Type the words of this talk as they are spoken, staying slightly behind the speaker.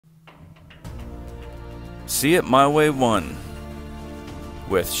See It My Way 1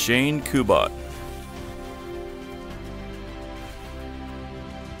 with Shane Kubat.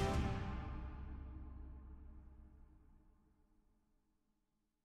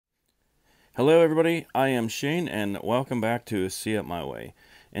 Hello everybody, I am Shane and welcome back to See It My Way.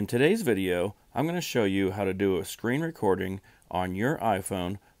 In today's video, I'm going to show you how to do a screen recording on your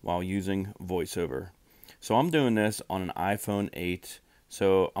iPhone while using VoiceOver. So I'm doing this on an iPhone 8,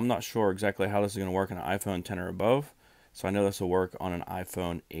 so I'm not sure exactly how this is going to work on an iPhone 10 or above. So I know this will work on an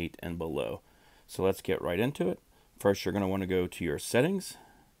iPhone 8 and below. So let's get right into it. First, you're going to want to go to your settings.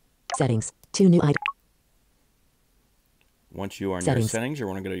 Settings, two new items. Once you are in your settings, you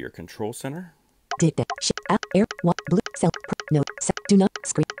want to go to your control center. Air, blue, cell, no, do not,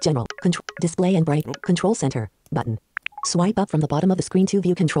 screen, general, control, display and bright, control center, button. Swipe up from the bottom of the screen to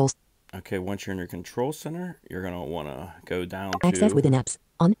view controls. Okay, once you're in your control center, you're going to want to go down to Access within apps,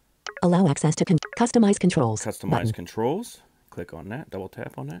 on, allow access to customize controls. Customize button. Controls. Click on that, double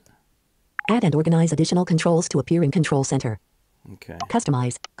tap on that. Add and organize additional controls to appear in control center. Okay.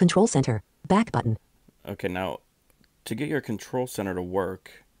 Customize, control center, back button. Okay, now to get your control center to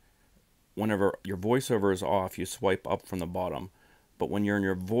work, whenever your VoiceOver is off, you swipe up from the bottom. But when you're in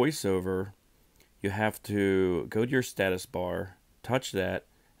your VoiceOver, you have to go to your status bar, touch that,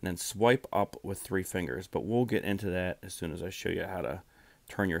 and then swipe up with 3 fingers. But we'll get into that as soon as I show you how to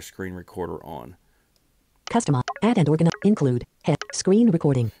turn your screen recorder on. Customize, add and organize, include, head, screen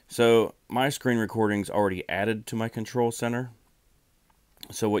recording. So my screen recording's already added to my control center.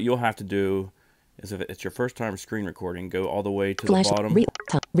 So what you'll have to do is, if it's your first time screen recording, go all the way to the bottom.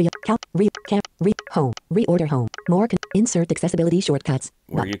 Home, reorder home, more, insert accessibility shortcuts,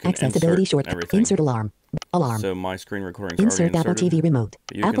 where you can accessibility insert everything. Insert alarm, So my screen recording is insert already Apple inserted. TV remote,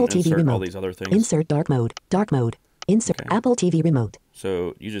 You Apple can TV insert remote, all these other things. insert dark mode, insert Apple TV remote.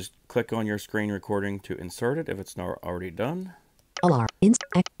 So you just click on your screen recording to insert it if it's not already done. Alarm,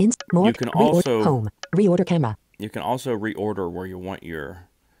 more, you can also home, reorder camera. You can also reorder where you want your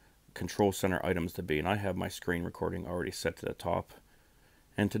control center items to be, and I have my screen recording already set to the top.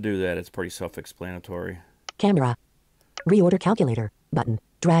 And to do that, it's pretty self-explanatory. Camera, reorder calculator, button,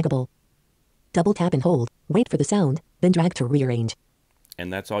 draggable. Double tap and hold, wait for the sound, then drag to rearrange.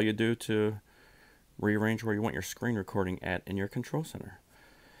 And that's all you do to rearrange where you want your screen recording at in your control center.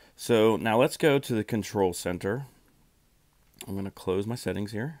 So now let's go to the control center. I'm going to close my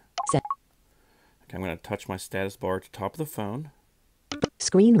settings here. Set. Okay, I'm going to touch my status bar at the top of the phone.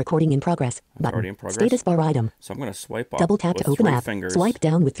 Screen recording in progress. Button. Already in progress. Status bar item. So I'm going to swipe up. Double tap with to open 3 app. fingers. Swipe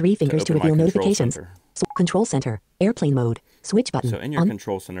down with 3 fingers to reveal notifications. Center. Control center. Airplane mode. Switch button. So in your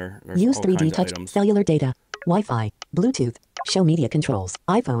control center, there's use all 3D kinds touch. of items. Cellular data. Wi-Fi. Bluetooth. Show media controls.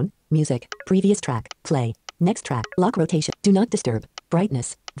 iPhone. Music. Previous track. Play. Next track. Lock rotation. Do not disturb.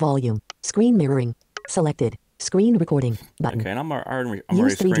 Brightness. Volume. Screen mirroring. Selected. Screen recording. Button. Okay, and I'm already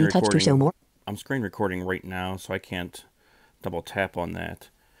use 3D screen touch recording. to show more. I'm screen recording right now, so I can't double tap on that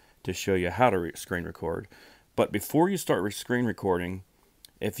to show you how to screen record. But before you start screen recording,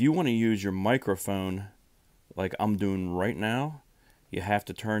 if you want to use your microphone like I'm doing right now, you have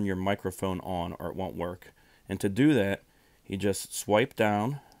to turn your microphone on or it won't work. And to do that, you just swipe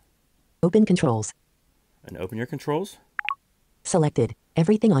down. Open controls. And open your controls. Selected.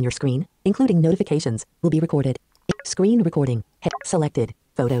 Everything on your screen, including notifications, will be recorded. Screen recording. Selected.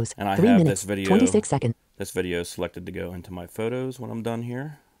 Photos. And I 3 have minutes. this video. 26 seconds. This video is selected to go into my photos when I'm done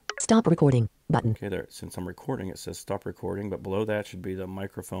here. Stop recording. Button. Okay, there. Since I'm recording, it says stop recording, but below that should be the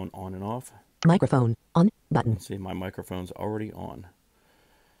microphone on and off. Microphone on. Button. See, my microphone's already on.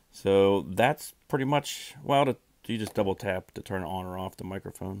 So that's pretty much, well, you just double tap to turn on or off the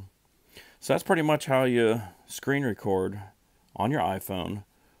microphone. So that's pretty much how you screen record on your iPhone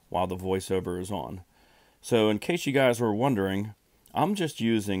while the VoiceOver is on. So in case you guys were wondering, I'm just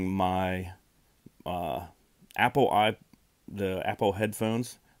using my Apple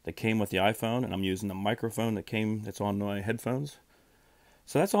headphones that came with the iPhone, and I'm using the microphone that's on my headphones.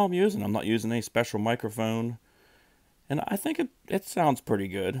 So that's all I'm using. I'm not using any special microphone, and I think it sounds pretty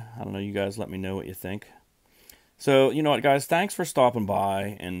good. I don't know, you guys let me know what you think. So, you know what, guys, thanks for stopping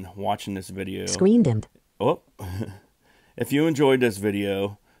by and watching this video. Screen dimmed. Oh, if you enjoyed this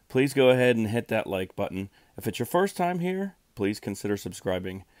video, please go ahead and hit that like button. If it's your first time here, please consider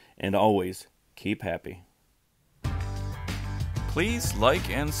subscribing, and always keep happy. Please like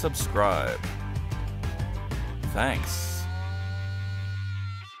and subscribe. Thanks.